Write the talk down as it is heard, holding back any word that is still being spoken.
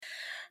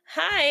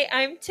Hi,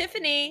 I'm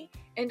Tiffany,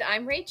 And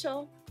I'm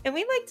Rachel. and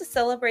we like to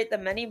celebrate the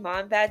many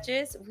mom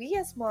badges we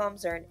as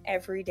moms earn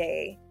every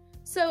day.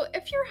 So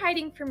if you're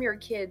hiding from your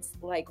kids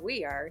like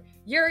we are,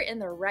 you're in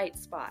the right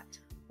spot.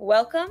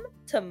 Welcome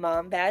to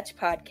Mom Badge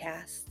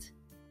Podcast.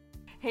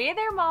 Hey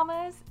there,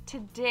 mamas!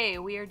 Today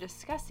we are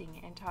discussing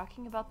and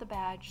talking about the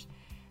badge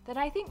that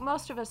I think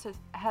most of us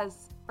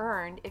has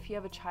earned if you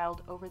have a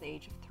child over the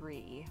age of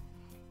 3.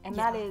 And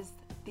that is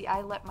the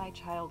I Let My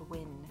Child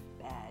Win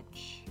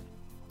badge.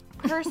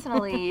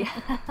 Personally,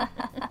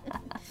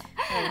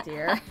 Oh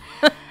dear.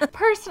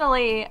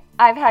 Personally,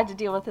 I've had to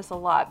deal with this a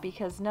lot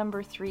because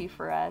number 3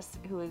 for us,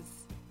 who is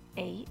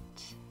 8,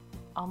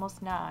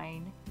 almost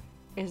 9,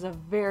 is a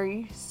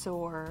very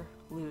sore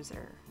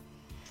loser.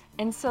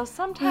 And so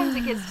sometimes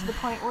it gets to the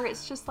point where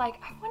it's just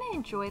like, I want to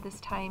enjoy this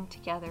time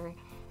together.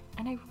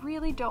 And I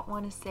really don't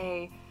want to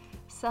say,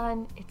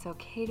 son, it's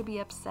okay to be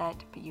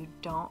upset, but you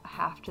don't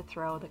have to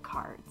throw the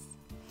cards.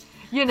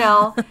 You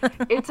know,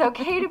 it's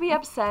okay to be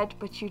upset,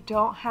 but you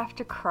don't have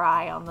to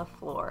cry on the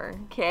floor,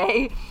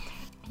 okay?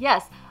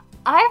 Yes,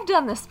 I've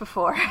done this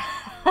before,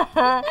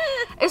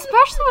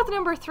 especially with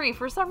number 3.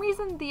 For some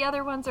reason, the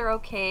other ones are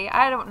okay.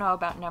 I don't know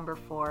about number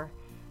 4.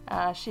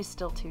 She's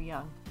still too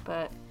young,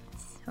 but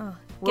we'll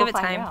give it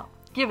find time. out.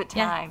 Give it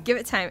time. Yeah, give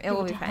it time. It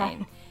will be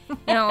time. fine.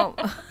 You know,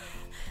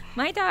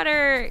 my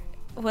daughter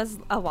was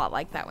a lot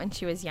like that when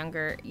she was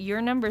younger.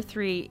 Your number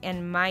 3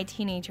 and my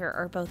teenager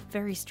are both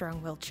very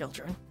strong-willed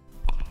children.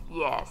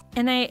 Yes.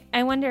 And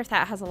I wonder if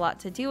that has a lot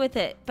to do with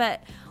it.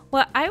 But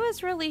what I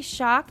was really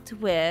shocked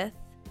with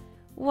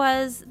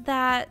was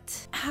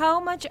that how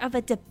much of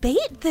a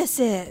debate this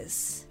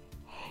is.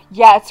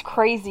 Yeah, it's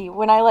crazy.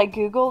 When I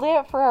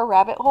Googled it for a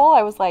rabbit hole,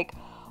 I was like,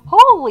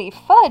 holy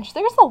fudge,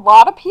 there's a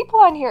lot of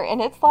people on here.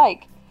 And it's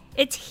like,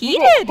 It's you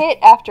get heated. hit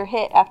after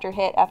hit after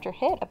hit after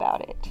hit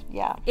about it.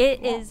 Yeah.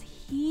 It is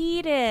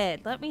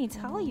heated. Let me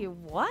tell you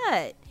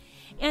what.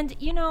 And,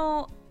 you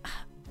know,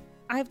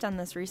 I've done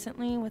this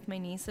recently with my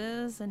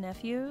nieces and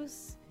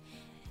nephews.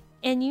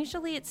 And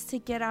usually it's to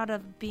get out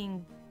of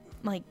being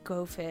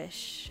go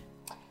fish.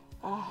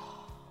 Or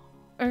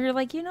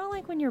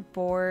when you're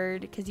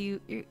bored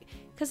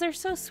because they're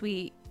so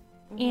sweet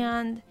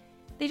and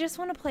they just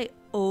want to play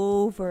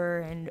over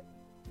and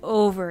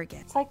over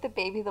again. It's like the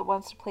baby that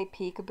wants to play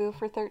peekaboo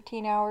for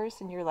 13 hours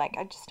and you're like,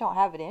 I just don't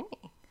have it in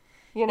me.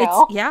 You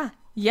know? Yeah.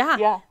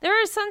 Yeah.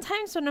 There are some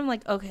times when I'm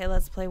like, okay,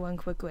 let's play one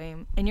quick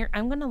game, and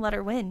I'm gonna let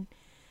her win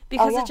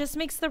because it just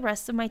makes the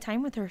rest of my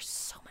time with her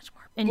so much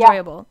more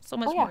enjoyable, so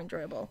much more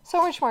enjoyable. So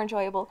much more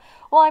enjoyable.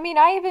 Well, I mean,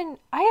 I even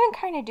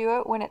kind of do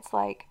it when it's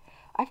like,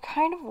 I've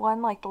kind of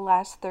won the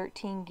last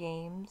 13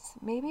 games.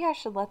 Maybe I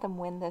should let them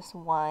win this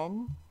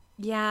one.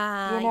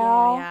 Yeah, You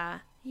know?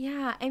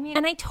 yeah. I mean,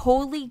 and I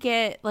totally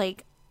get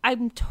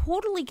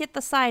get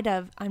the side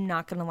of I'm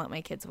not gonna let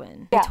my kids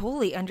win. Yeah. I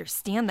totally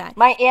understand that.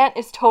 My aunt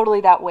is totally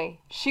that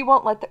way. She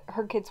won't let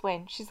her kids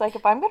win. She's like,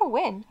 if I'm gonna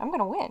win, I'm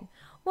gonna win.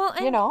 Well,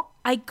 and You know?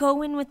 I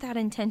go in with that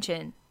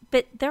intention.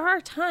 But there are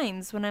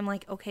times when I'm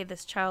like, okay,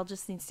 this child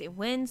just needs to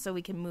win so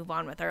we can move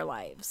on with our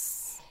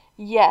lives.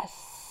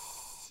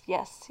 Yes.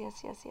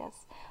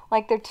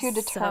 Like they're too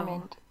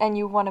determined and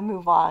you want to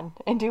move on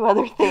and do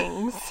other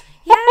things.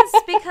 Yes,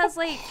 because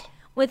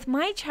with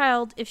my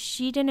child, if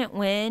she didn't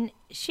win,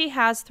 she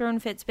has thrown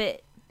fits,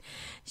 but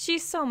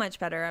she's so much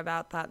better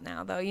about that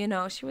now, though. You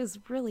know, she was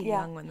really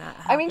young when that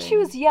happened. I mean, she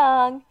was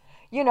young,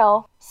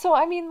 So,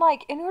 I mean,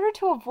 in order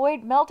to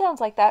avoid meltdowns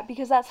like that,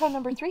 because that's how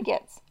number 3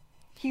 gets.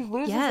 He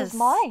loses his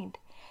mind.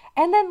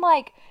 And then,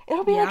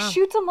 it'll be like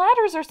Chutes and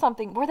Ladders or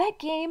something, where that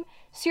game,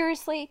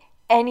 seriously,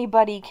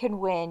 anybody can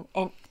win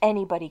and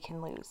anybody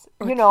can lose.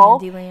 Or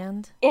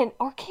Candyland.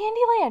 Or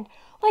Candyland.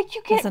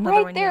 You get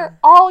right there,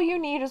 all you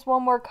need is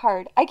one more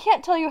card. I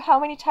can't tell you how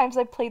many times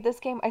I've played this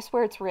game. I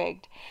swear it's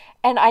rigged.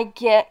 And I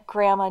get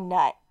Grandma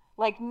Nut.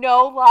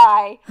 No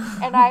lie.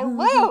 And I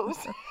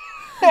lose.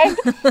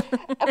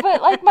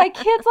 But my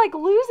kid's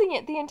losing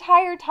it the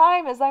entire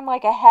time as I'm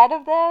ahead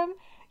of them.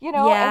 And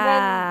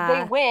then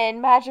they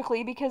win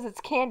magically because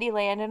it's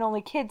Candyland and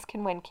only kids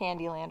can win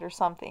Candyland or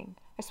something.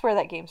 I swear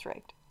that game's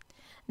rigged.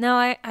 No,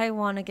 I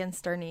won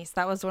against our niece.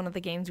 That was one of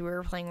the games we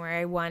were playing where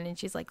I won, and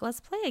she's like, let's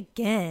play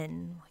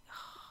again. I'm like,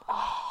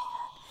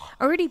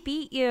 I already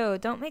beat you.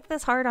 Don't make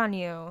this hard on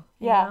you.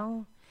 You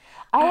know?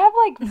 I have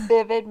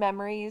vivid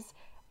memories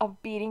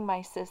of beating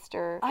my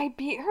sister. I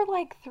beat her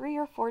 3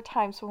 or 4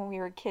 times when we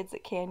were kids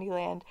at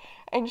Candyland,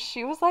 and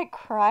she was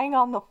crying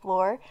on the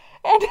floor,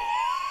 and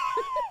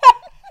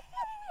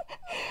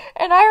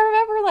and I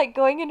remember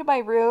going into my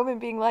room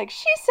and being like,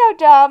 she's so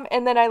dumb,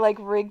 and then I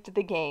rigged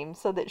the game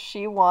so that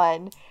she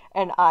won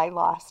and I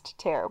lost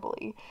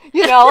terribly,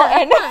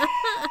 and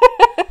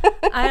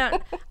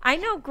I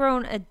know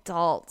grown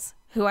adults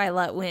who I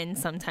let win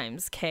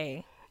sometimes,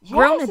 Kay. Yes,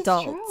 grown it's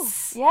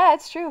adults. True. Yeah,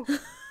 it's true.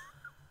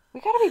 We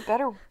gotta be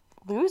better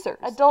losers.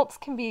 Adults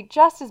can be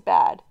just as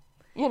bad.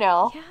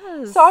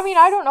 Yes. So, I mean,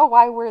 I don't know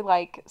why we're,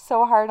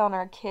 so hard on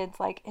our kids.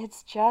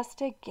 It's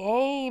just a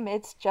game.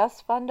 It's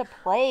just fun to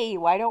play.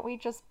 Why don't we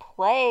just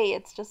play?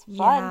 It's just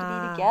fun to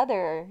be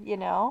together,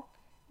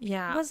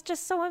 Yeah. It was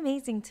just so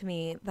amazing to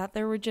me that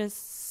there were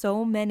just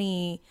so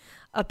many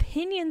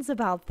opinions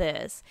about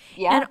this.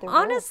 Yeah, and there were.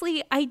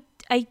 honestly, I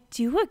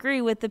do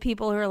agree with the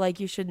people who are like,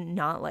 you should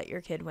not let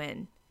your kid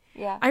win.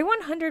 Yeah. I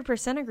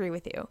 100% agree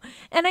with you.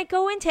 And I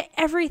go into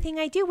everything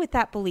I do with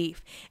that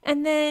belief.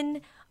 And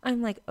then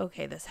I'm like,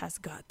 okay, this has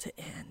got to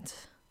end.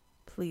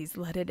 Please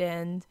let it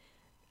end.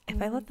 If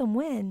I let them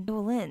win, it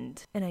will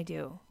end. And I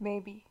do.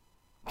 Maybe.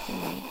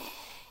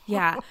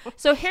 Yeah.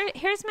 So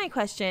here's my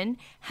question.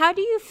 How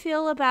do you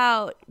feel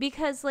about,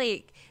 because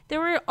like there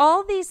were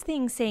all these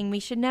things saying we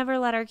should never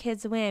let our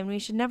kids win. We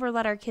should never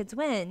let our kids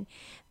win.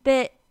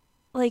 But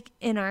like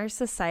in our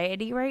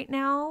society right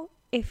now,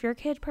 if your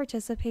kid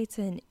participates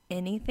in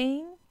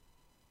anything,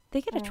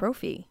 they get a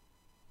trophy.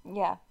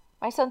 Yeah.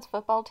 My son's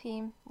football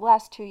team,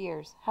 last 2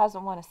 years,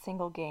 hasn't won a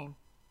single game,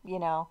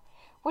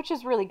 which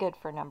is really good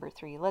for number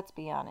 3, let's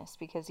be honest,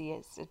 because he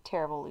is a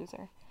terrible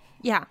loser.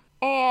 Yeah.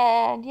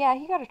 And yeah,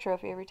 he got a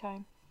trophy every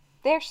time.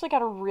 They actually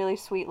got a really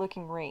sweet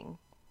looking ring.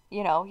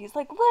 He's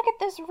like, look at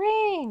this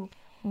ring.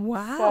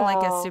 Wow,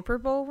 like a Super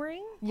Bowl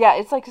ring? Yeah,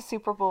 it's like a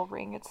Super Bowl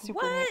ring. It's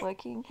super neat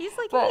looking. He's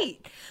like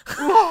 8.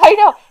 I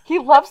know. He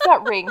loves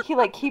that ring. He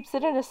like keeps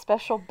it in a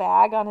special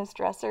bag on his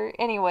dresser.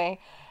 Anyway.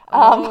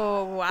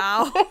 Oh,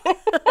 wow.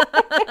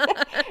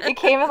 It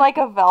came in like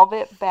a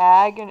velvet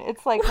bag, and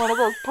it's like one of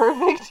those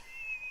perfect...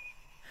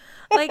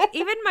 Like,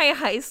 even my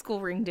high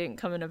school ring didn't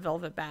come in a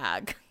velvet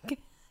bag.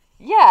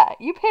 Yeah,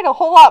 you paid a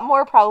whole lot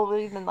more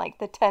probably than like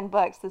the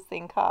 $10 this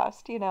thing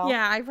cost,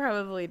 Yeah, I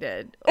probably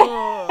did.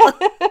 Oh,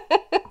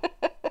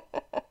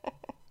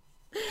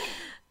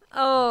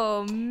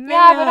 oh man.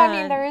 Yeah, but I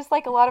mean, there is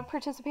like a lot of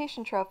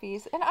participation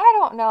trophies, and I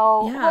don't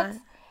know. Yeah.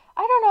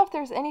 I don't know if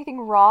there's anything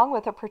wrong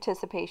with a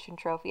participation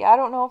trophy. I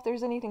don't know if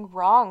there's anything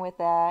wrong with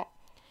that.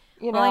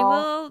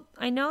 Well,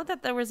 I know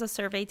that there was a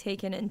survey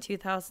taken in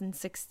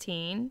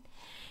 2016,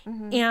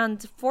 and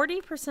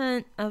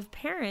 40% of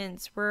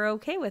parents were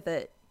okay with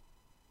it.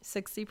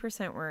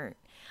 60% weren't.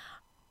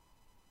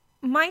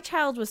 My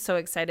child was so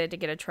excited to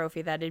get a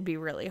trophy that it'd be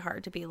really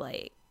hard to be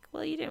like,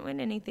 well, you didn't win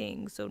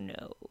anything, so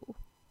no.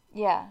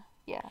 Yeah,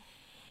 yeah.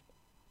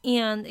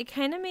 And it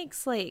kind of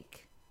makes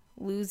like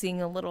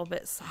losing a little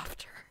bit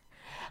softer.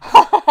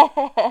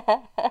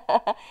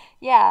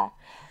 Yeah.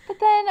 But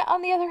then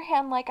on the other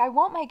hand, like I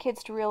want my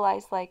kids to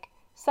realize like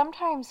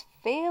sometimes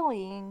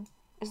failing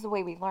is the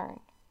way we learn.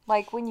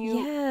 Like when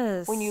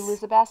you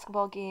lose a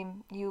basketball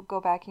game, you go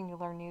back and you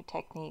learn new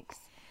techniques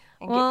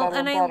and get better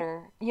and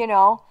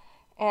better,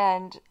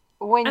 And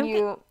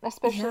when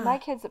especially my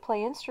kids that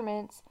play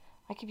instruments,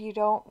 like if you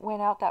don't win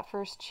out that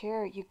first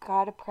chair, you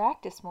got to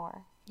practice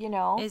more.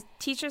 It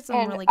teaches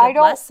them really good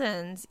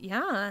lessons.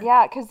 Yeah.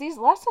 Yeah, because these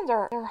lessons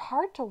they're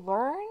hard to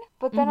learn,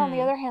 but then on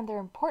the other hand, they're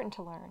important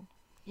to learn.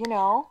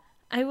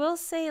 I will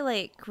say,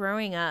 like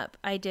growing up,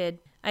 I did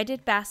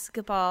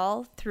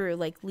basketball through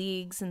like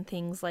leagues and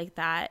things like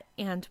that,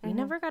 and we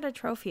never got a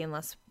trophy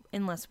unless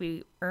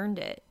we earned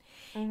it.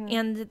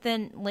 And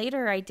then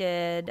later I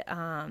did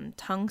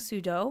Tang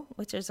Soo Do,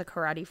 which is a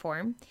karate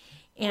form,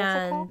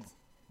 and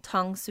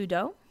Tang Soo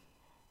Do.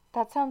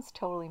 That sounds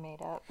totally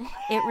made up.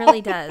 It really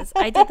does.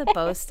 I did the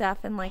bow stuff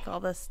and like all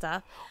this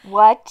stuff.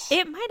 What?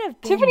 It might have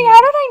been. Tiffany, how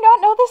did I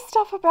not know this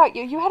stuff about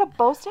you? You had a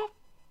bow stuff?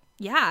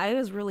 Yeah, I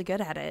was really good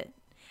at it.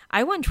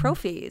 I won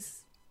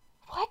trophies.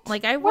 What?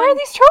 Like I won. Where are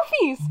these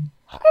trophies?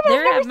 How come I've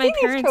They're never at my seen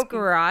these parents' trophies?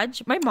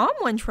 garage. My mom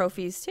won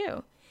trophies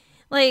too.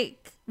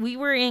 Like we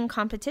were in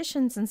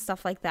competitions and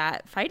stuff like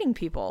that, fighting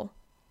people.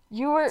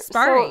 You were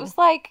sparring.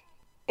 So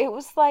it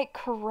was like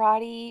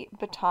karate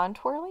baton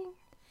twirling.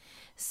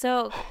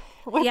 So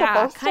With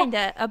yeah, a bow kind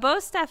of. A bow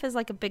staff is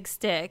like a big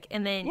stick,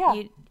 and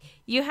then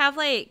you have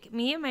like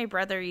me and my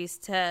brother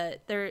used to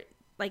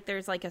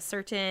there's like a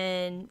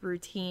certain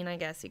routine, I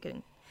guess you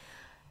can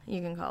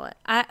call it.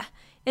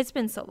 It's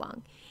been so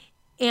long,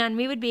 and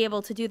we would be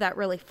able to do that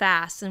really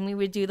fast, and we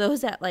would do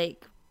those at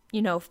like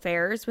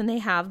fairs when they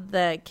have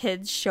the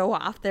kids show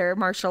off their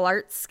martial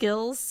arts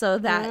skills so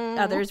that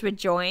others would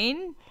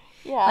join.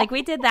 Yeah, like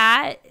we did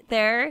that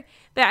there.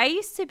 But I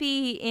used to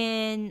be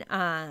in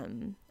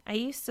I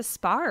used to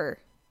spar,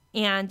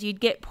 and you'd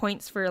get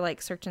points for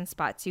like certain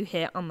spots you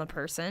hit on the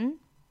person.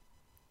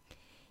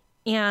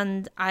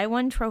 And I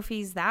won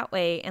trophies that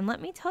way. And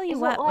let me tell you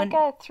what. Is it like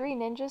a Three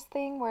Ninjas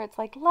thing where it's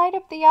like, light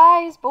up the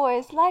eyes,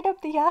 boys, light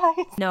up the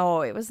eyes?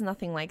 No, it was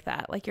nothing like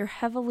that. Like you're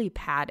heavily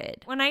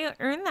padded. When I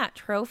earned that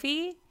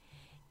trophy,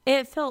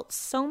 it felt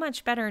so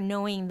much better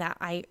knowing that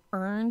I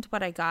earned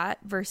what I got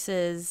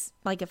versus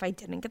like if I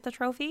didn't get the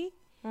trophy.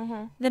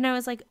 Then I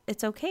was like,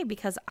 it's okay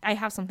because I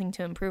have something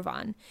to improve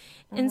on.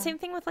 And same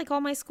thing with like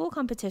all my school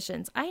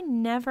competitions. I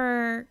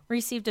never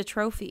received a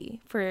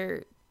trophy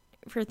for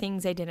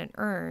things I didn't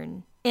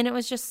earn. And it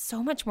was just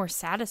so much more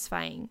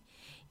satisfying.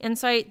 And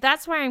so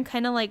that's why I'm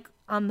kind of like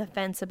on the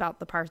fence about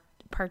the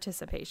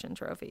participation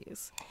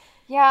trophies.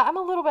 Yeah, I'm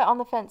a little bit on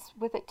the fence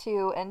with it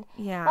too. And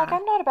like,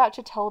 I'm not about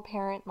to tell a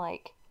parent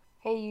like,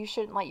 hey, you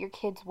shouldn't let your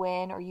kids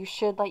win, or you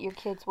should let your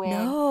kids win.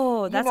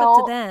 No, that's up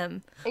to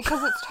them.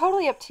 Because it's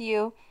totally up to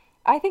you.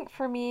 I think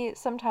for me,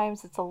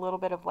 sometimes it's a little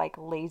bit of like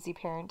lazy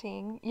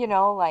parenting, you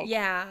know, like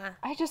Yeah.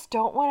 I just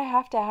don't want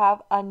to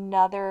have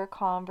another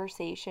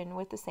conversation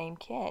with the same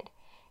kid,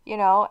 you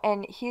know,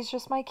 and he's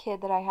just my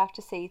kid that I have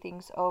to say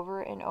things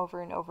over and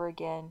over and over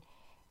again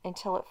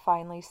until it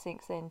finally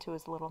sinks into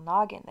his little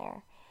noggin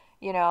there,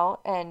 you know,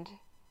 and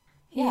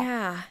yeah,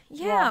 Yeah.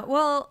 yeah, Yeah.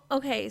 Well,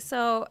 okay.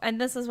 So, and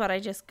this is what I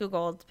just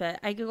Googled, but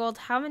I Googled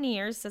how many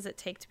years does it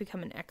take to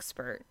become an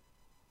expert?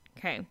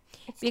 Okay.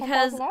 it's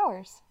Because 10,000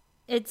 hours.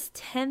 it's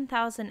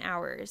 10,000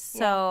 hours. Yeah.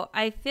 So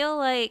I feel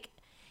like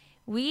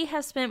we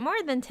have spent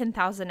more than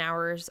 10,000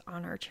 hours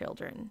on our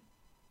children.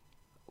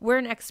 We're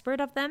an expert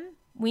of them.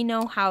 We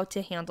know how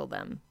to handle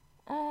them.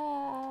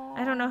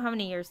 I don't know how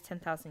many years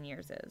 10,000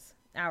 years is.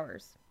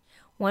 Hours.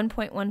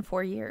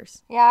 1.14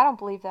 years. Yeah, I don't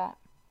believe that.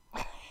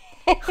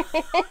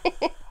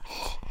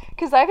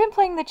 Because I've been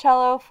playing the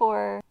cello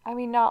for, I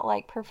mean, not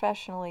like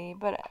professionally,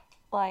 but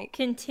like,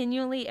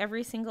 Continually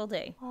every single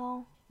day.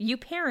 well, You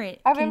parent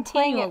I've been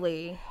playing it.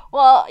 continually.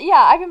 Well,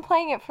 yeah, I've been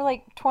playing it for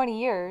like 20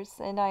 years,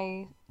 and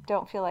I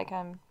don't feel like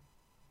I'm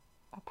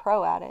a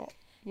pro at it,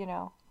 you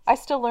know. I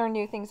still learn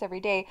new things every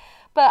day.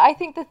 But I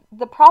think that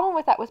the problem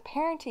with that with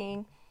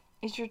parenting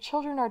is your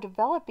children are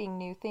developing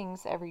new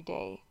things every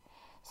day.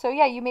 So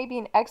yeah, you may be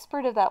an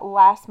expert of that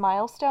last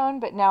milestone,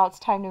 but now it's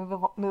time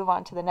to move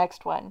on to the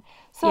next one.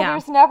 So Yeah.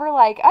 there's never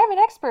like, I'm an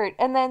expert,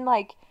 and then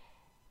like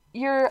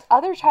your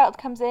other child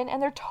comes in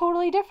and they're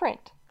totally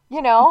different.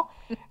 You know,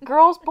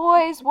 girls,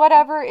 boys,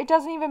 whatever, it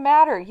doesn't even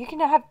matter. You can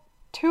have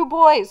two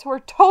boys who are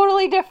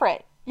totally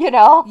different, you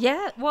know?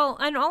 Yeah, well,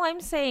 and all I'm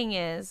saying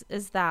is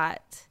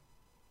that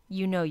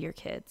you know your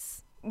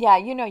kids. Yeah,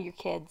 you know your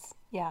kids.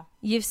 Yeah.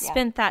 You've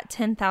spent that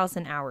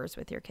 10,000 hours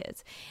with your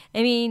kids.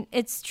 I mean,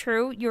 it's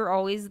true.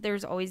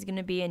 There's always going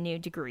to be a new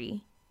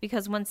degree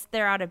because once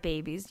they're out of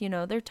babies, you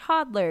know, they're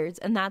toddlers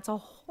and that's a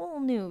whole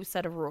new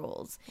set of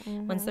rules.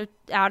 Once they're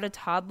out of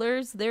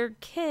toddlers, they're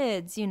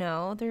kids, you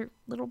know, they're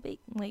little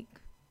like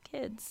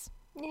kids.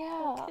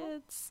 Yeah.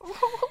 Kids.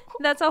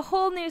 That's a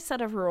whole new set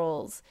of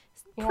rules.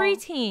 Yeah.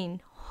 Preteen,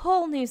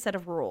 whole new set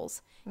of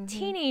rules.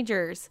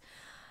 Teenagers,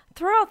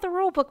 throw out the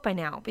rule book by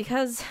now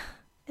because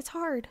it's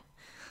hard.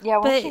 Yeah,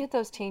 once But- you hit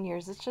those teen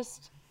years, it's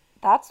just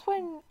that's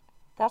when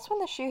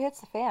the shoe hits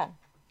the fan,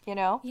 you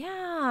know?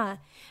 Yeah.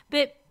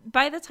 But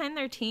by the time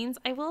they're teens,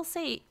 I will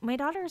say my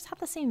daughters have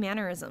the same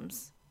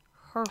mannerisms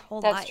her whole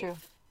life. That's true.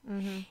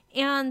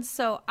 And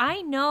so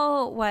I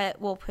know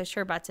what will push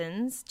her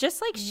buttons,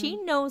 just like she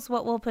knows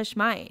what will push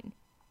mine.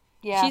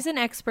 Yeah. She's an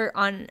expert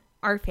on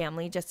our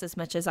family just as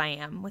much as I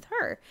am with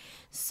her.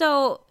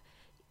 So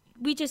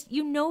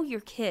you know your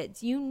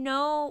kids. You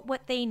know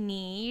what they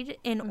need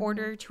in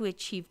order to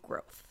achieve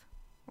growth.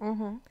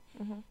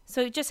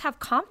 So just have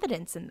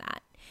confidence in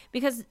that.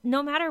 Because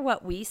no matter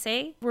what we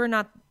say, we're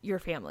not your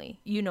family.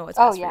 You know what's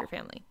best for your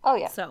family. Oh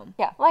yeah. So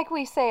Yeah, like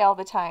we say all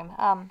the time.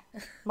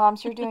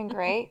 Moms, you're doing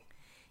great.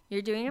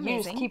 you're doing You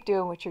amazing. just keep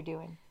doing what you're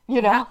doing.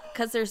 You know?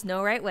 Because there's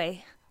no right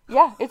way.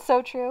 Yeah, it's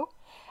so true.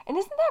 And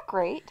isn't that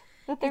great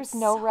that there's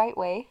no right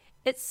way?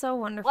 It's so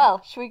wonderful.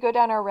 Well, should we go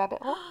down our rabbit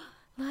hole?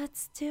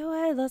 Let's do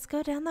it. Let's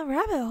go down the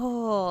rabbit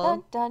hole.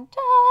 Dun dun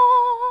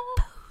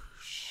dun.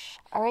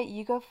 All right,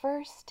 you go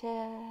first,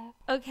 Tiff.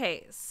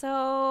 Okay,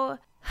 so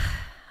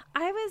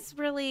I was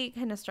really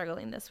kind of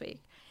struggling this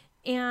week.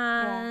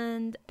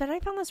 But I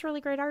found this really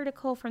great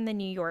article from the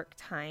New York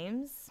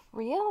Times.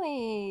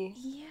 Really?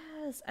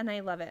 Yes, and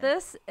I love it.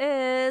 This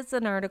is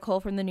an article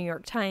from the New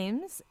York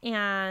Times,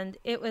 and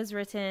it was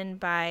written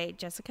by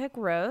Jessica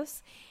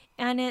Gross,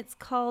 and it's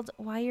called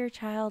Why Your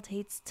Child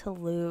Hates to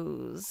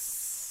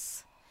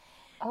Lose.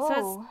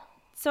 Oh.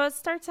 So it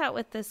starts out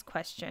with this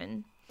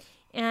question,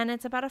 and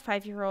it's about a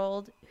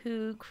 5-year-old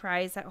who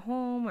cries at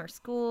home or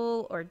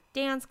school or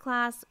dance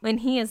class when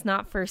he is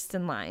not first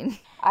in line.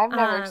 I've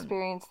never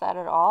experienced that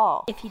at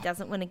all. If he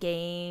doesn't win a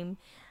game,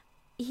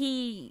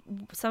 he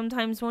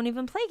sometimes won't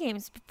even play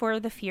games for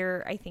the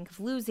fear, I think, of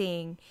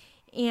losing.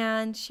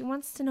 And she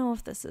wants to know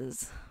if this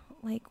is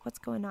like, what's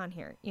going on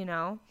here, you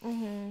know?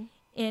 Mm-hmm.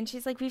 And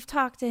she's like, we've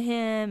talked to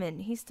him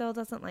and he still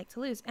doesn't like to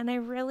lose. And I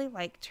really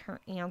liked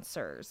her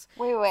answers.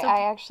 Wait, So-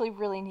 I actually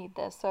really need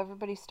this. So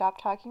everybody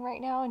stop talking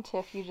right now, and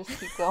Tiff, you just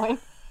keep going.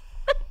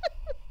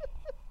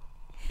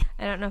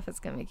 I don't know if it's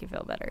going to make you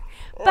feel better.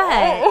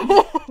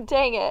 But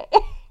Dang it.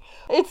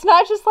 It's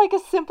not just like a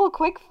simple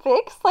quick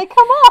fix. Like,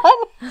 come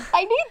on.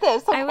 I need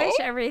this, okay? I wish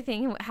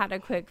everything had a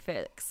quick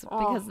fix Oh,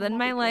 because then that'd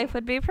my be life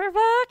would be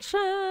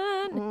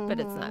perfection. But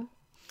it's not.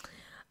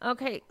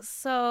 Okay,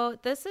 so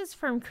this is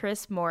from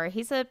Chris Moore.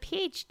 He's a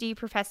PhD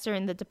professor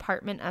in the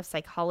Department of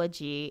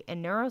Psychology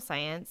and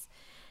Neuroscience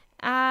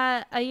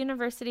at a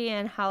university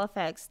in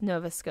Halifax,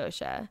 Nova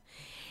Scotia.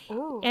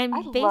 Ooh, and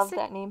I love basic-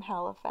 that name,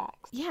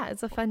 Halifax. Yeah,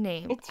 it's a fun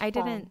name. It's I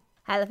fun. didn't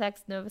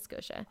Halifax, Nova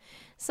Scotia.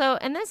 So,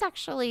 and this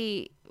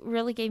actually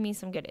really gave me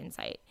some good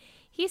insight.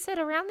 He said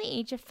around the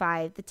age of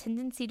 5, the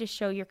tendency to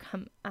show your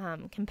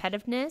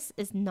competitiveness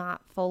is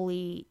not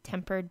fully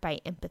tempered by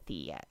empathy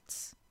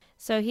yet.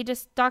 So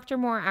Dr.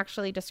 Moore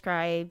actually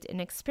described an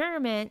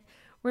experiment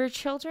where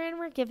children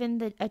were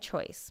given a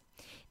choice.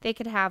 They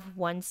could have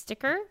one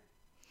sticker,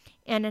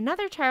 and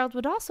another child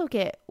would also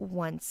get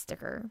one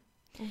sticker.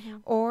 Mm-hmm.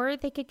 Or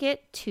they could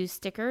get 2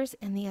 stickers,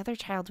 and the other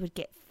child would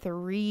get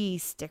 3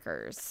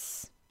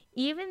 stickers.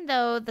 Even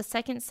though the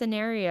second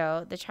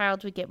scenario, the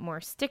child would get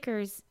more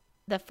stickers,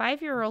 the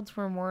 5-year-olds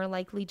were more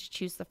likely to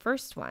choose the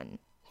first one.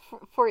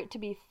 For it to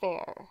be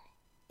fair.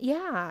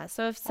 Yeah,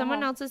 so if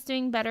someone else is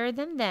doing better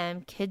than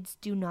them, kids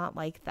do not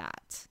like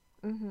that.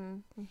 Mm-hmm.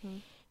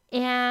 Mm-hmm.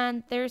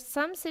 And there's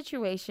some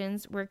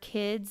situations where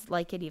kids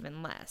like it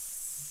even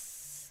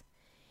less.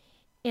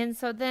 And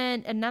so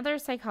then another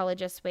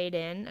psychologist weighed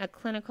in, a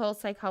clinical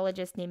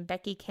psychologist named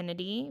Becky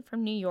Kennedy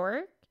from New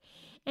York,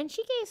 and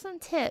she gave some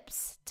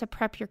tips to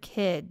prep your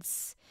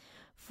kids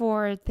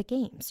for the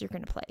games you're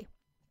going to play.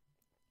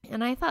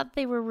 And I thought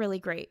they were really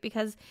great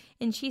because,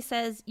 and she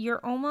says,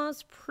 you're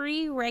almost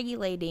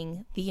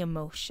pre-regulating the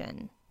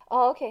emotion.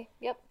 Oh, okay.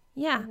 Yep.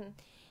 Yeah. Mm-hmm.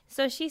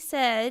 So she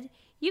said,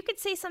 you could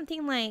say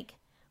something like,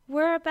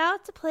 we're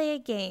about to play a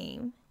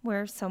game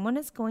where someone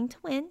is going to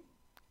win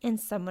and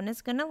someone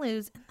is going to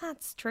lose, and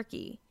that's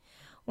tricky.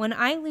 When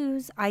I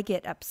lose, I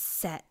get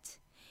upset.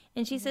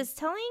 And she says,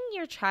 telling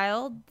your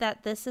child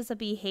that this is a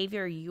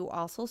behavior you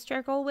also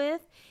struggle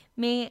with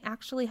may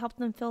actually help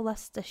them feel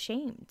less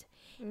ashamed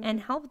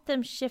and help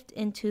them shift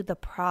into the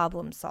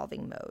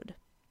problem-solving mode.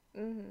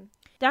 Mm-hmm.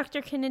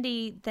 Dr.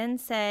 Kennedy then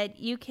said,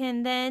 you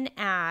can then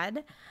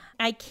add,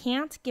 I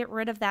can't get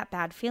rid of that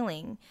bad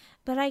feeling,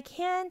 but I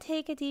can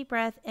take a deep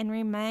breath and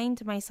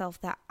remind myself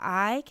that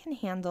I can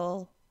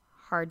handle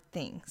hard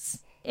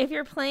things. If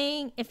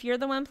you're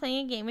the one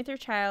playing a game with your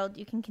child,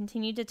 you can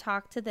continue to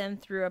talk to them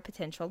through a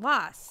potential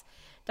loss.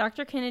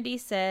 Dr. Kennedy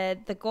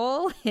said the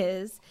goal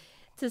is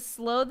to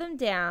slow them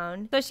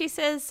down. So she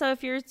says, so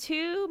if you're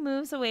 2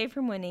 moves away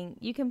from winning,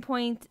 you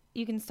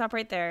can stop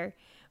right there,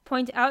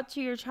 point out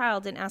to your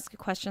child and ask a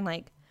question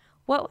like,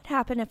 what would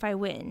happen if I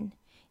win?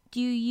 Do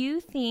you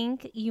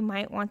think you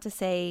might want to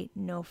say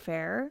no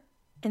fair?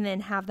 And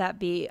then have that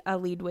be a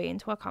leadway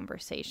into a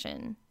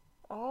conversation.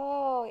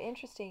 Oh,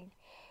 interesting.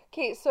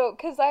 Okay, so,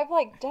 because I've,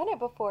 done it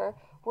before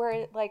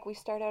where, we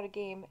start out a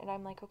game and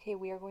I'm like, okay,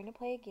 we are going to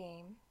play a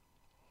game.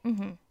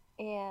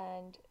 Mm-hmm.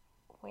 And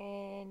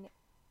when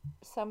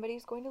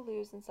somebody's going to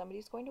lose and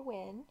somebody's going to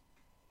win,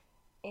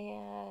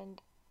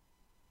 and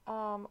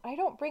I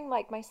don't bring,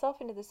 myself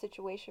into the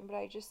situation, but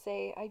I just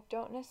say, I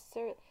don't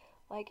necessarily,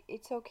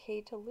 it's okay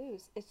to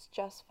lose. It's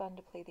just fun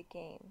to play the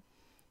game.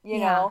 You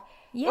know?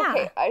 Yeah.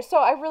 Okay, so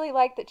I really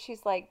like that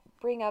she's,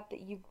 bring up that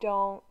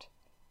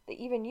that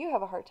even you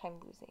have a hard time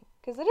losing.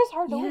 Because it is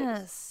hard to lose.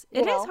 Yes,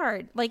 it is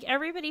hard.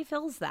 everybody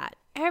feels that.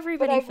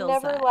 Everybody feels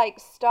that. But I've never,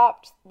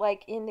 stopped,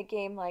 in the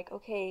game,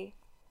 okay,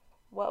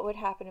 what would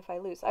happen if I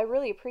lose? I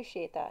really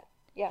appreciate that.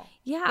 Yeah.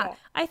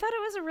 I thought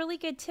it was a really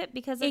good tip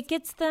because it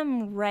gets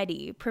them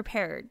ready,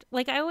 prepared.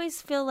 I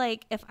always feel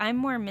like if I'm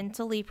more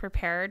mentally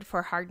prepared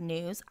for hard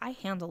news, I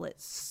handle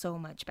it so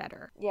much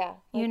better. Yeah.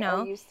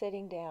 Are you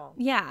sitting down?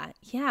 Yeah.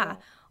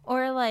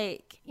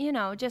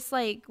 Or just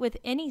with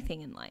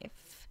anything in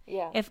life.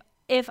 Yeah.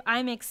 If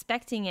I'm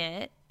expecting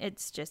it,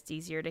 it's just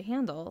easier to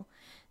handle.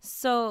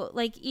 So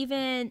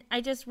even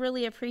I just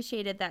really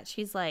appreciated that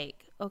she's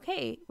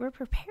okay, we're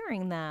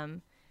preparing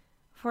them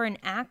for an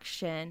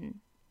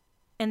action.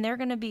 And they're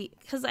going to be,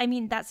 because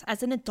that's,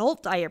 as an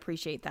adult, I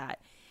appreciate that.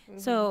 Mm-hmm.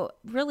 So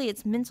really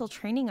it's mental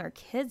training our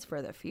kids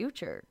for the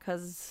future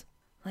because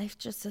life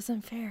just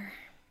isn't fair.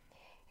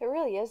 It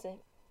really isn't.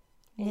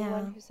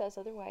 Anyone who says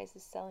otherwise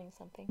is selling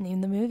something.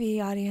 Name the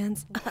movie,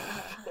 audience.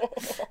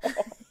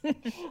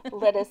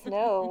 Let us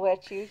know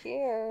what you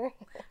hear.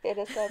 Hit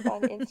us up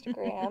on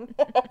Instagram.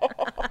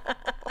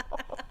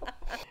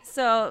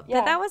 So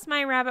but that was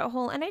my rabbit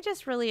hole, and I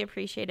just really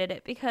appreciated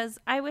it because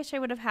I wish I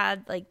would have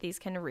had these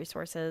kind of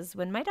resources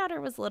when my daughter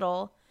was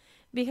little,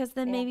 because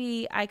then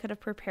maybe I could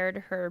have prepared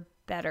her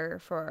better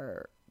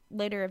for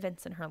later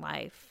events in her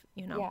life,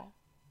 Yeah.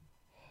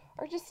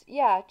 Or just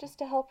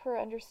to help her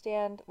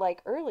understand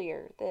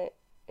earlier that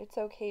it's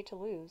okay to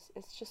lose.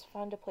 It's just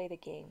fun to play the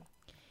game.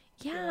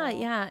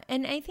 Yeah.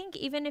 And I think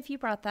even if you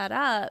brought that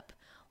up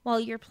while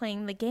you're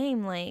playing the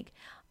game,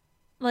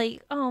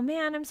 oh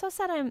man, I'm so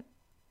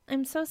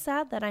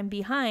sad that I'm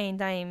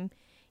behind.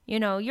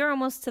 You're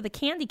almost to the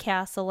candy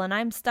castle and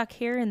I'm stuck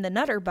here in the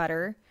Nutter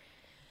Butter.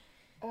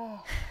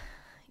 Oh.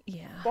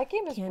 Yeah. That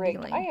game is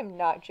rigged. I am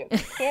not joking.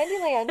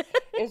 Candyland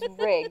is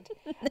rigged.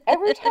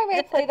 Every time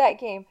I play that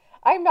game,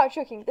 I'm not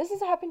joking. This has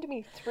happened to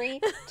me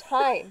 3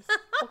 times.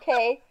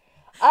 Okay?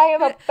 I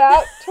am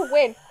about to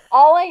win.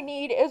 All I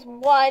need is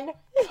one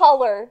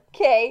color,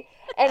 okay?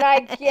 And I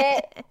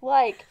get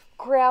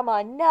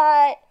Grandma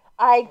Nut.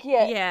 I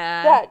get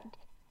that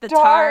the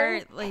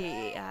darn,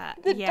 tart,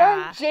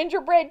 darn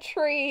gingerbread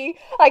tree.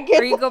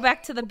 Or you go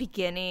back to the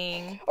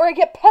beginning. Or I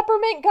get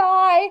peppermint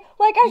guy.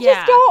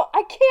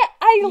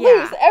 I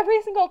lose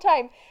every single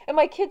time. And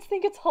my kids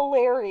think it's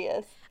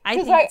hilarious. I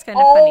think it's kind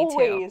of funny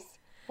too.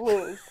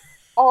 Lose.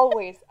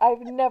 Always.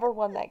 I've never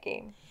won that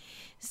game.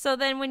 So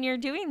then when you're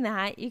doing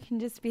that, you can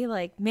just be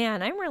like,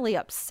 man, I'm really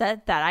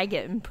upset that I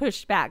get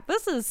pushed back.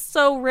 This is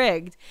so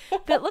rigged.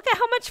 But look at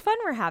how much fun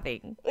we're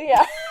having.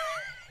 Yeah.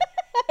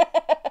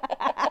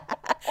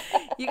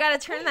 You got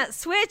to turn that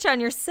switch on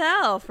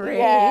yourself,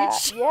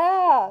 Rach.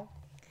 Yeah.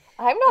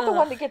 I'm not the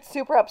one that gets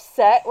super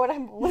upset when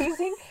I'm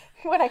losing,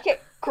 when I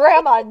get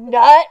grandma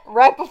nut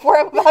right before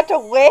I'm about to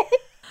win.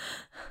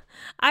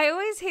 I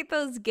always hate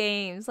those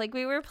games. Like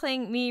we were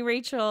playing, me,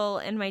 Rachel,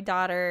 and my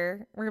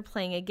daughter were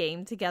playing a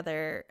game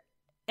together.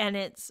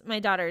 And my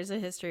daughter's a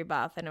history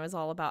buff, and it was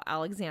all about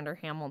Alexander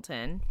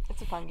Hamilton.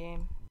 It's a fun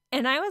game.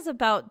 And I was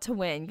about to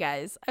win,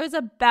 guys. I was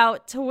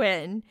about to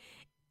win.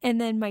 And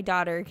then my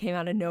daughter came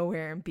out of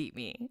nowhere and beat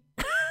me.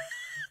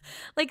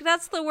 Like,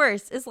 that's the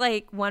worst. Is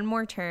like one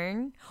more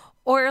turn.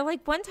 Or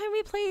like one time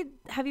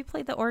have you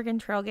played the Oregon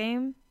Trail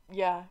game?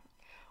 Yeah.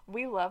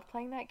 We love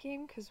playing that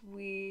game because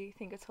we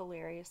think it's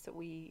hilarious that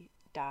we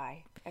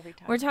die every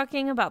time. We're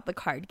talking about the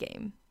card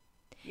game.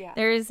 Yeah.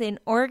 There is an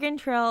Oregon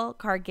Trail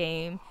card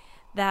game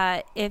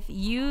that if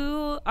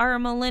you are a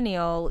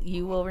millennial,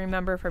 you will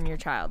remember from your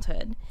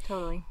childhood.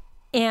 Totally.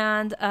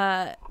 And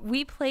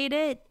we played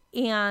it,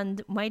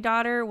 and my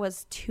daughter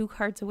was 2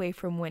 cards away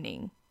from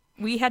winning.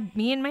 Me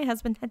and my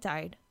husband had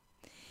died.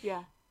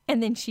 Yeah.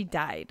 And then she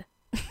died.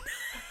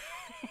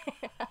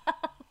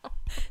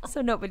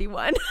 So nobody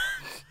won.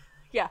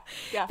 Yeah.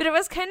 But it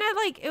was kind of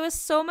like, it was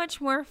so much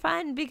more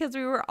fun because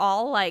we were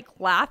all like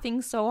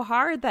laughing so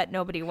hard that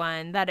nobody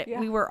won, that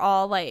we were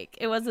all like,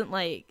 it wasn't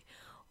like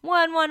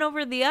one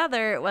over the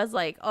other. It was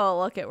like, oh,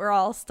 look it, we're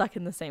all stuck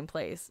in the same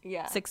place.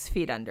 Yeah. 6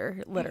 feet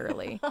under,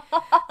 literally.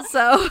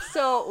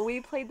 So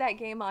we played that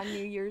game on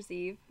New Year's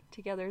Eve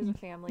together as a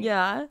family.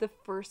 Yeah. The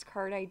first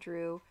card I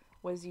drew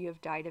was "You have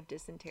died of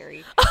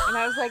dysentery." And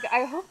I was like,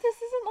 I hope this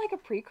isn't like a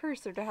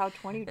precursor to how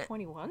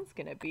 2021's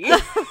going to be.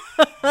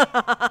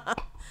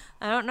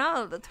 I don't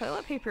know. The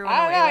toilet paper went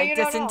away. Like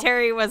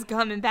dysentery was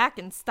coming back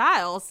in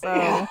style. So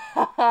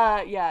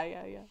yeah.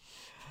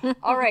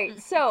 All right.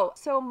 So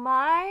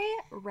my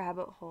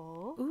rabbit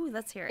hole. Ooh,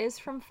 let's hear it. Is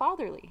from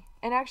Fatherly,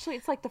 and actually,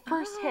 it's like the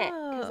first hit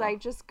because I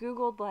just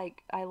Googled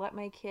like I let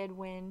my kid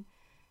win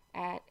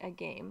at a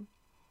game.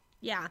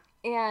 Yeah.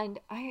 And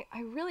I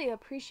really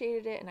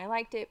appreciated it, and I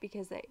liked it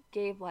because it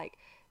gave like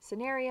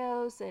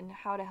scenarios and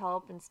how to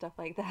help and stuff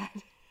like that.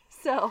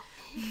 So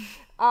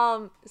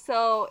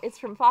it's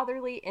from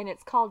Fatherly, and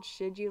it's called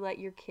 "Should You Let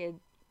Your Kid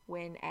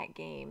Win at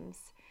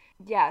Games?"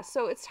 Yeah,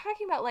 so it's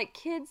talking about like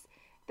kids,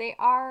 they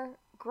are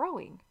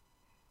growing.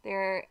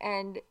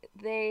 And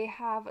they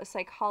have a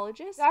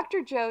psychologist,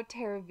 Dr. Joe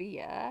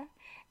Terravia,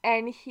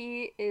 and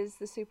he is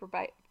the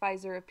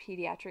supervisor of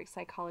pediatric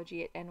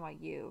psychology at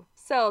NYU.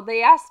 So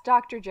they asked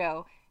Dr.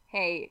 Joe,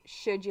 hey,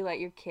 should you let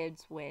your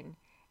kids win?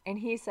 And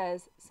he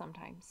says,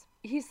 sometimes.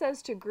 He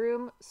says to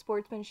groom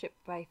sportsmanship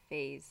by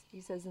phase. He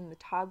says in the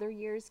toddler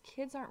years,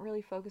 kids aren't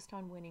really focused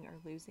on winning or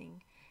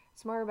losing.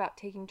 It's more about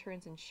taking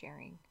turns and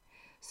sharing.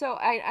 So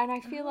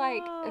I feel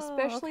like,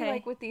 especially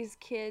like with these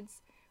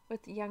kids,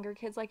 with younger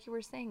kids, like you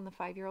were saying, the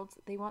 5-year-olds,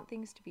 they want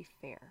things to be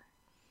fair.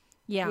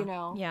 Yeah. You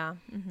know? Yeah.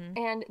 Mm-hmm.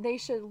 And they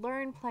should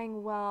learn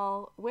playing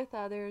well with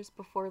others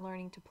before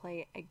learning to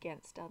play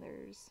against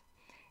others.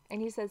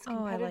 And he says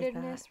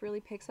competitiveness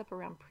really picks up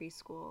around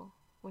preschool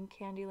when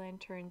Candyland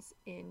turns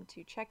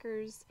into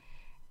checkers.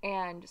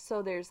 And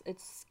so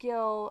it's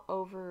skill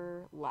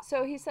over luck.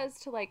 So he says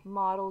to like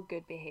model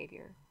good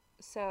behavior.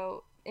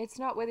 So it's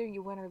not whether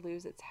you win or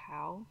lose, it's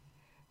how.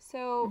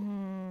 So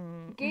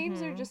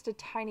games are just a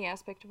tiny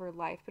aspect of our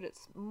life, but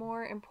it's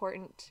more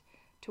important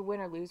to win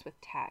or lose with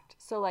tact.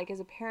 So like as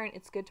a parent,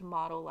 it's good to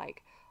model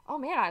like, oh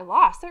man, I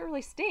lost. That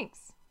really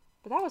stinks.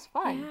 But that was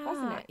fun,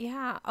 wasn't it?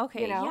 Yeah.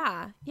 Okay. You know?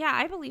 Yeah. Yeah.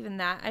 I believe in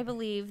that. I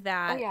believe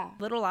that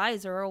little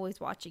eyes are always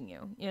watching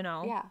you, you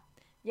know? Yeah.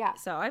 Yeah.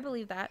 So I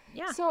believe that.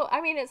 Yeah. So,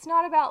 I mean, it's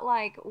not about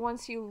like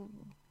once you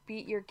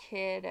beat your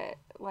kid at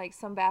like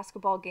some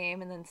basketball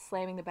game and then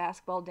slamming the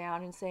basketball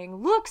down and saying,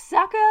 look,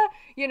 sucker,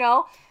 you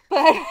know,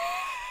 but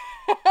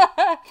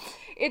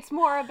it's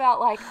more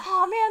about like,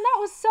 oh man, that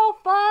was so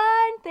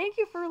fun. Thank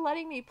you for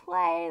letting me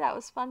play. That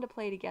was fun to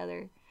play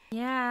together.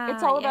 Yeah.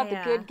 It's all about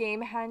the good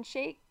game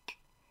handshake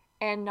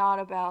and not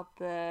about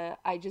the,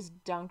 I just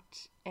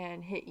dunked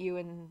and hit you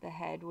in the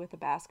head with a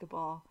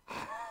basketball.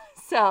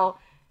 So,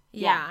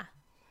 yeah.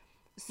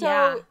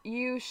 So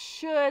you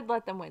should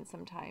let them win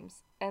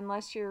sometimes.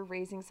 Unless you're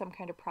raising some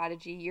kind of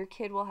prodigy, your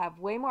kid will have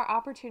way more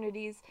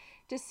opportunities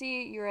to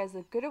see you're as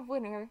a good of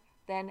winner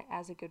than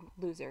as a good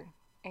loser.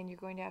 And you're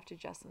going to have to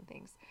adjust some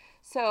things.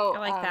 So I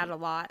like that a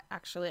lot,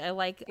 actually. I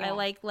like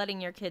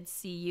letting your kids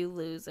see you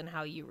lose and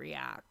how you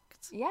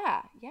react.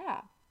 Yeah.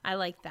 I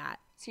like that.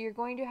 So you're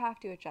going to have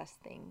to adjust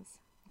things.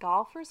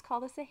 Golfers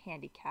call this a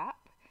handicap.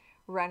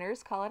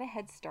 Runners call it a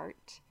head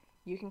start.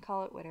 You can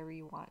call it whatever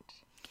you want.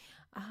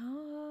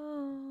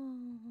 Oh.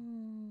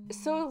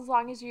 So as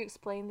long as you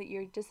explain that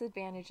your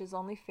disadvantage is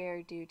only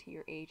fair due to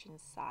your age and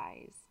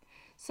size.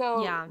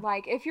 So,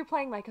 like, if you're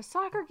playing, like, a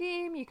soccer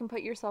game, you can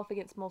put yourself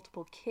against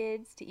multiple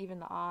kids to even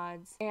the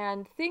odds.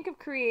 And think of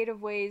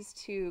creative ways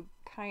to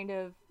kind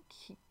of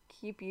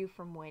keep you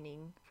from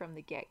winning from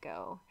the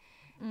get-go.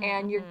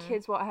 And your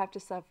kids won't have to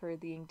suffer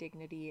the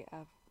indignity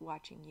of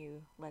watching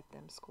you let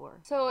them score.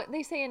 So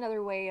they say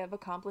another way of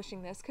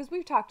accomplishing this, because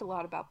we've talked a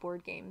lot about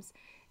board games,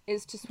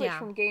 is to switch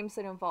from games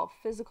that involve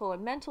physical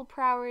and mental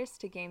prowess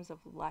to games of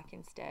luck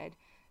instead.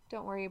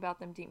 Don't worry about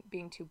them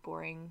being too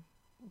boring.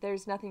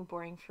 There's nothing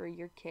boring for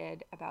your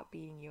kid about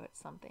beating you at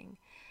something.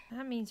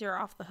 That means you're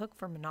off the hook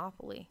for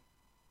Monopoly.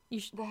 You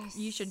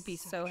should be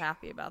so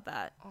happy about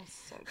that. That's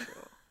so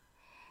true.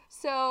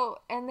 So,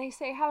 and they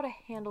say how to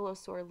handle a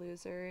sore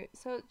loser.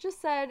 So it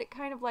just said,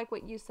 kind of like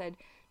what you said,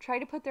 try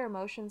to put their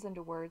emotions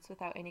into words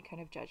without any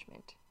kind of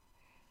judgment.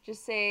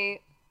 Just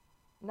say,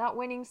 not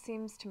winning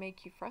seems to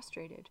make you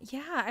frustrated.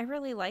 Yeah, I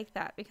really like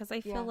that, because I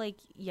feel like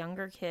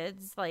younger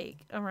kids,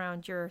 like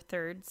around your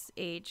thirds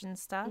age and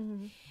stuff,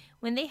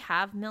 when they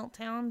have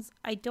meltdowns,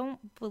 I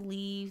don't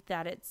believe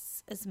that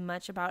it's as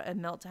much about a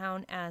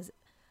meltdown as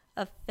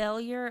a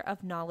failure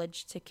of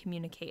knowledge to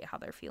communicate how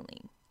they're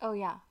feeling. Oh,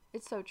 yeah.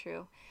 It's so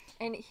true.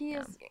 And he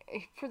is,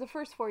 for the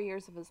first 4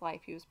 years of his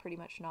life, he was pretty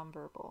much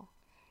nonverbal.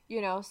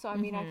 You know, so I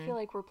mean, I feel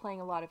like we're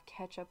playing a lot of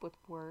catch up with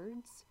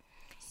words.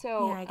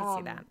 So yeah, I can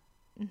see that.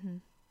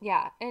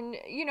 Yeah, and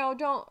you know,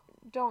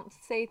 don't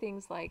say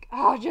things like,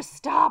 "Oh, just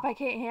stop! I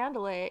can't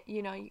handle it."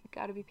 You know, you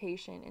got to be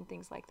patient and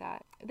things like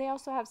that. They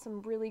also have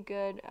some really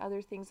good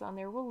other things on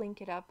there. We'll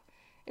link it up.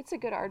 It's a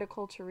good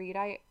article to read.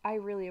 I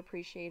really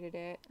appreciated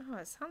it. Oh,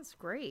 it sounds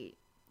great.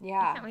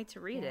 Yeah, I can't wait to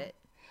read it.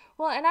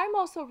 Well, and I'm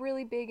also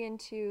really big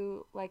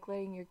into like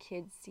letting your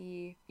kids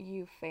see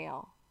you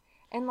fail.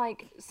 And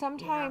like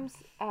sometimes,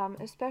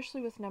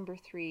 especially with number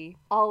 3,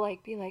 I'll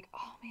like be like,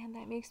 "Oh man,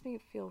 that makes me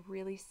feel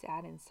really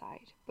sad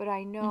inside." But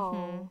I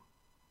know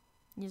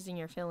using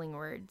your feeling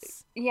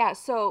words. Yeah,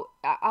 so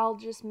I'll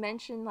just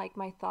mention like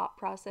my thought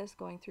process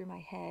going through my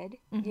head,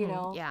 you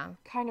know,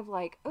 kind of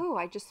like, "Oh,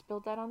 I just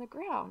spilled that on the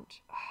ground.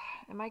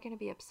 Am I going to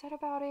be upset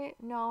about it?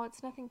 No,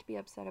 it's nothing to be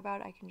upset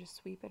about. I can just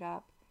sweep it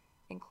up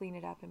and clean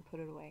it up and put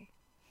it away,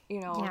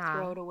 you know, or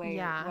throw it away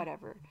or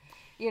whatever,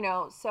 you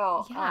know."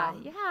 So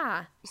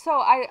so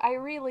I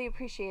really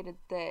appreciated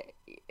that,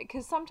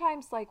 because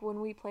sometimes like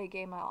when we play a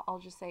game, I'll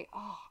just say,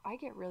 "Oh, I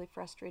get really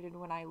frustrated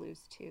when I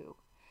lose too."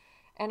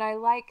 And I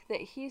like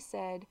that he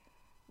said,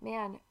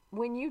 "Man,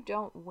 when you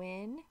don't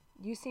win,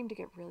 you seem to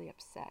get really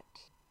upset,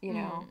 you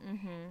know."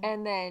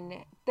 And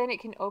then it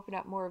can open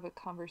up more of a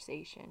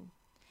conversation.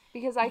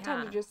 Because I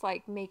tend to just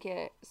like make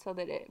it so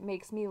that it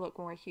makes me look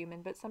more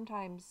human, but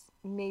sometimes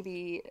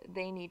maybe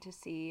they need to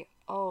see,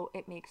 oh,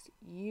 it makes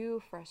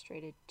you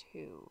frustrated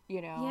too,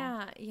 you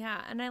know?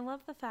 Yeah. And I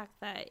love the fact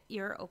that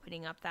you're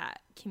opening up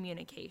that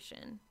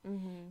communication.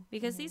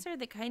 Because these are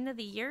the kind of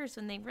the years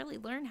when they really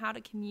learn how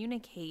to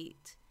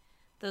communicate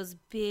those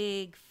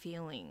big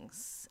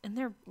feelings. And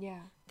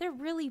they're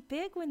really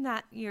big when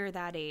you're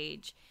that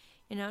age.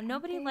 You know,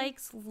 nobody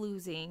likes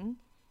losing,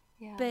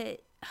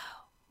 but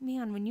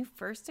man, when you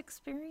first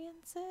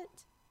experience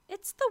it,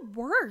 it's the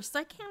worst.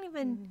 I can't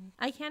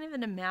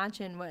even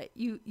imagine what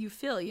you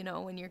feel, you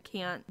know, when you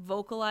can't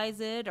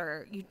vocalize it,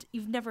 or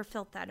you've never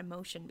felt that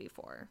emotion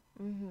before.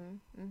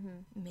 Man.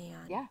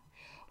 Yeah.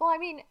 Well, I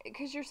mean,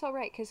 because you're so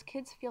right, because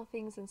kids feel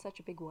things in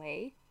such a big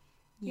way.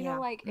 You know,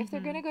 like if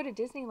they're going to go to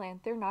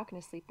Disneyland, they're not going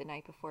to sleep the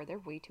night before. They're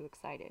way too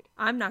excited.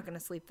 I'm not going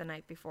to sleep the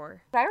night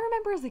before. But I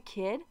remember as a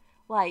kid,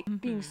 like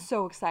being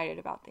so excited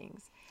about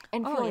things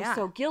and feeling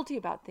so guilty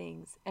about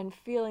things and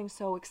feeling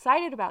so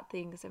excited about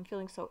things and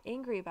feeling so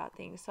angry about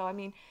things. So, I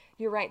mean,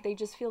 you're right. They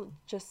just feel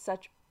just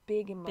such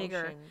big emotions.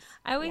 Bigger.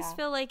 I always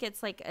feel like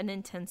it's like an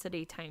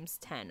intensity times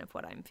 10 of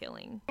what I'm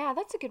feeling. Yeah,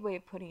 that's a good way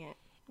of putting it.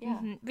 Yeah.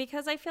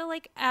 Because I feel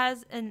like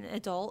as an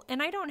adult,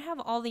 and I don't have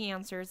all the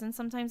answers, and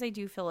sometimes I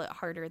do feel it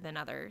harder than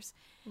others,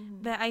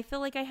 but I feel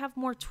like I have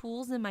more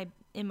tools in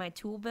my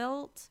tool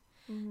belt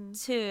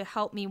to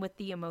help me with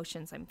the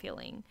emotions I'm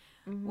feeling.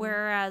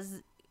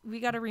 Whereas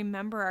we got to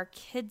remember our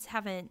kids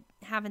haven't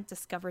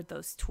discovered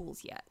those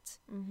tools yet.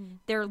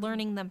 They're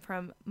learning them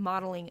from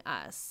modeling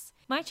us.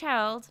 My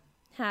child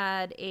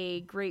had a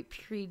great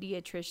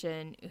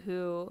pediatrician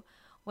who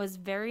was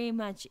very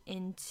much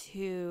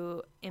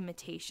into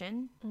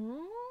imitation.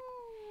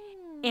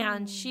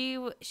 And she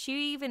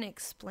even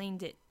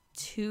explained it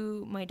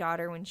to my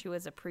daughter when she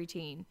was a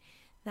preteen,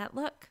 that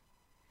look,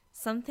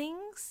 some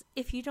things,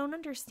 if you don't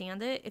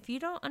understand it, if you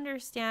don't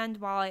understand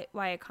why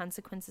a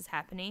consequence is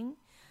happening,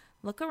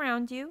 look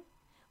around you,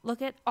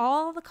 look at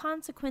all the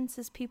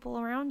consequences people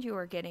around you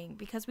are getting,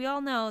 because we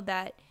all know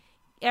that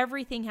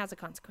everything has a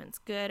consequence,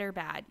 good or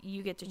bad.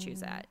 You get to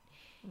choose that.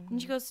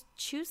 And she goes,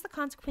 choose the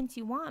consequence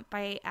you want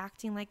by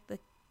acting like the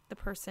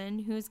person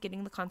who's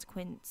getting the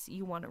consequence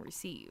you want to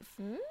receive.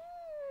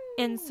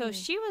 And so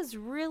she was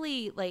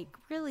really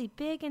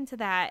big into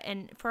that.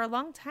 And for a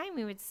long time,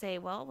 we would say,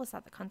 well, was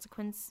that the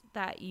consequence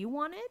that you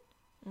wanted?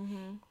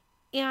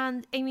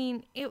 And I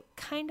mean, it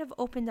kind of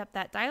opened up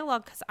that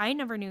dialogue, because I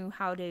never knew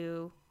how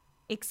to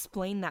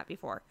explain that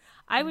before.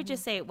 I would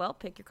just say, well,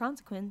 pick your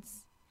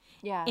consequence.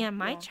 Yeah. And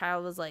my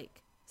child was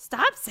like,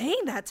 stop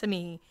saying that to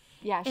me.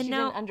 Yeah, she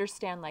didn't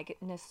understand like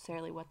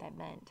necessarily what that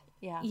meant.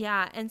 Yeah.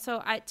 Yeah. And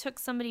so I took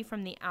somebody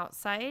from the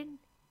outside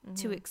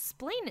to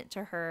explain it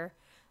to her.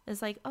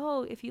 It's like,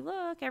 oh, if you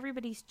look,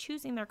 everybody's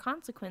choosing their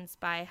consequence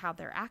by how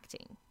they're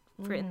acting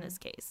for in this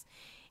case.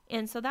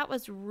 And so that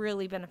was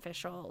really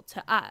beneficial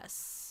to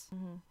us.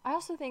 I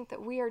also think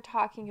that we are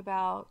talking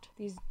about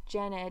these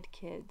Gen Ed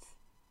kids.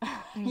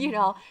 You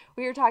know,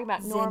 we were talking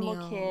about normal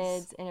Zennials.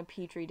 kids in a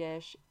petri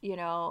dish, you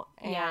know,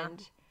 and Yeah.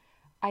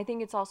 I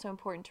think it's also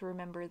important to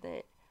remember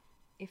that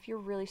if you're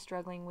really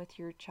struggling with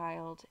your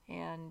child,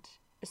 and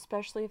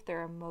especially if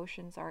their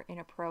emotions are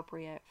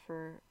inappropriate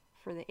for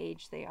the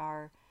age they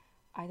are,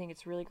 I think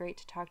it's really great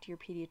to talk to your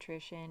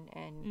pediatrician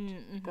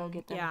and go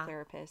get them Yeah. a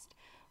therapist.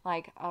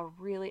 Like a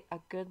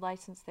good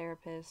licensed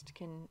therapist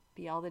can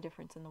be all the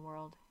difference in the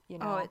world, you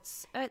know. Oh,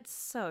 it's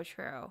so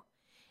true.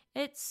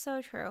 It's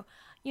so true.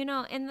 You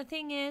know, and the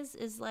thing is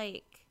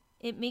like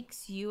it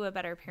makes you a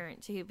better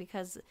parent too,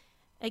 because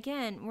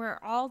again, we're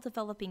all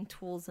developing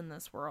tools in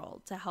this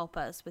world to help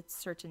us with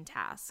certain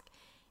tasks.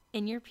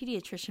 And your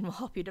pediatrician will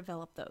help you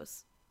develop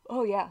those.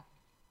 Oh yeah.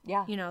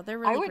 Yeah. You know, they're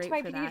really I went great to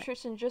my for that.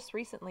 pediatrician just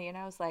recently and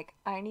I was like,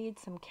 I need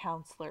some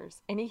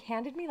counselors. And he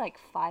handed me like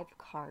 5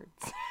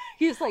 cards.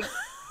 He was like,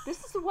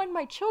 this is the one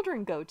my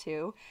children go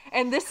to,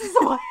 and this is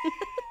the one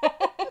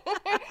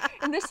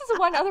and this is the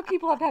one other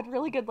people have had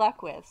really good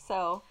luck with.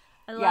 So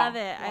I yeah, love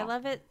it. yeah. I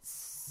love it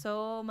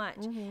so much.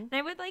 And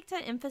I would like to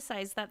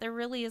emphasize that there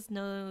really is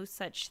no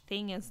such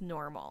thing as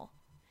normal.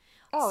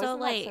 Oh, So, isn't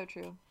that so like,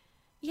 true?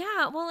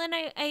 Yeah, well, and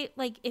I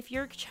like if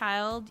your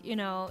child, you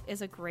know,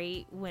 is a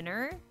great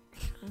winner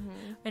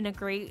and a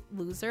great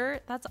loser,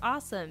 that's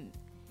awesome.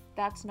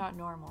 That's not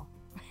normal.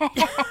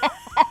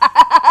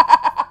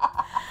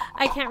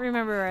 I can't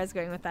remember where I was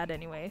going with that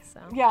anyway, so.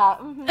 Yeah.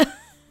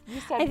 You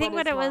said I think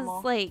what what is it was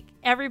normal. like,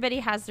 everybody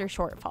has their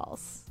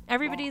shortfalls.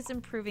 Everybody's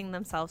improving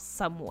themselves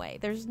some way.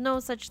 There's no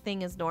such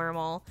thing as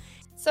normal.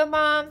 So,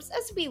 moms,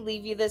 as we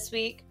leave you this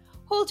week,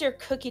 hold your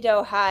cookie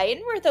dough high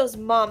and wear those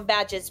mom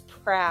badges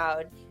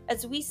proud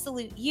as we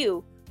salute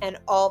you and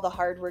all the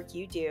hard work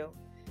you do.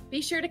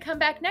 Be sure to come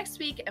back next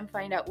week and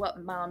find out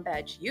what mom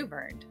badge you've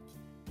earned.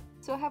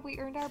 So have we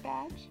earned our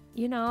badge?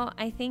 You know,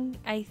 I think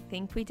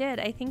we did.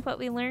 I think what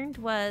we learned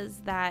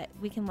was that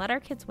we can let our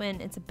kids win.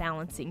 It's a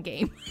balancing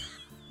game.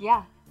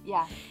 Yeah.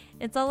 Yeah.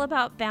 It's all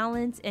about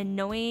balance and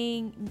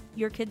knowing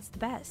your kids the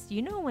best.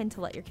 You know when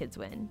to let your kids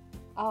win.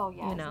 Oh,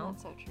 yeah. You Isn't know.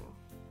 that so true?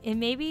 And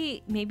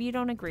maybe you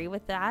don't agree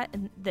with that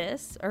and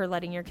this or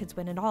letting your kids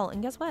win at all.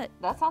 And guess what?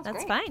 That sounds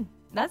That's great. fine.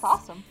 That's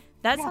awesome.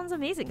 That Yeah. sounds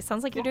amazing. It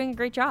sounds like you're Yeah. doing a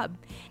great job.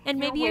 And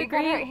maybe You're you way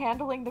better agree, at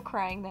handling the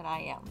crying than I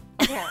am,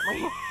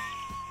 apparently.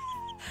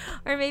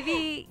 or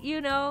maybe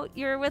you know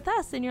you're with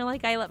us and you're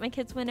like, I let my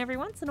kids win every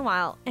once in a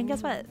while. And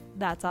guess what?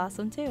 That's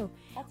awesome too.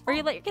 That's Or you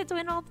fine. let your kids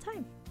win all the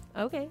time.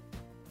 Okay.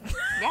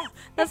 Yeah.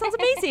 That sounds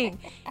amazing.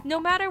 No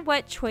matter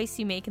what choice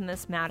you make in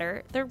this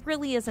matter, there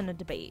really isn't a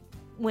debate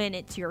when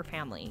it's your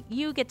family.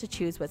 You get to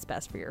choose what's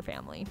best for your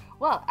family.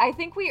 Well, I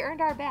think we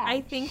earned our badge.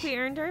 I think we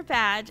earned our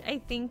badge. I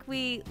think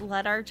we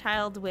let our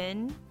child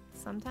win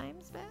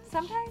sometimes. Badge?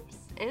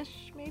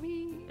 Sometimes-ish,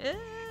 maybe. Eh.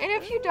 And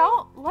if you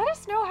don't, let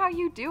us know how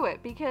you do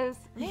it, because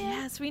man,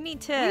 Yes, we need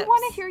we tips.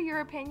 want to hear your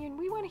opinion.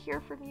 We want to hear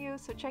from you.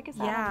 So check us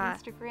out Yeah. on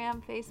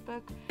Instagram,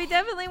 Facebook. We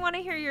definitely want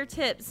to hear your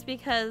tips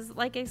because,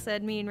 like I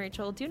said, me and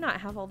Rachel do not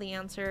have all the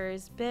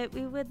answers, but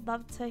we would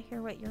love to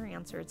hear what your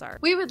answers are.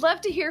 We would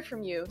love to hear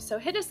from you, so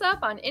hit us up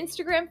on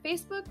Instagram,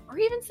 Facebook, or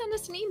even send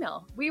us an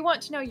email. We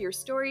want to know your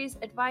stories,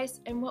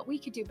 advice, and what we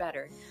could do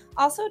better.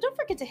 Also, don't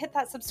forget to hit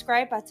that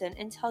subscribe button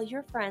and tell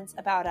your friends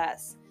about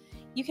us.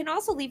 You can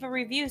also leave a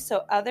review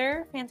so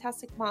other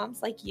fantastic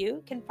moms like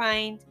you can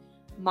find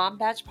Mom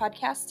Badge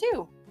Podcast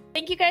too.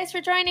 Thank you guys for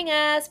joining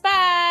us.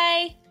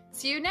 Bye!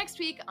 See you next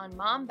week on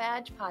Mom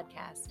Badge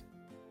Podcast.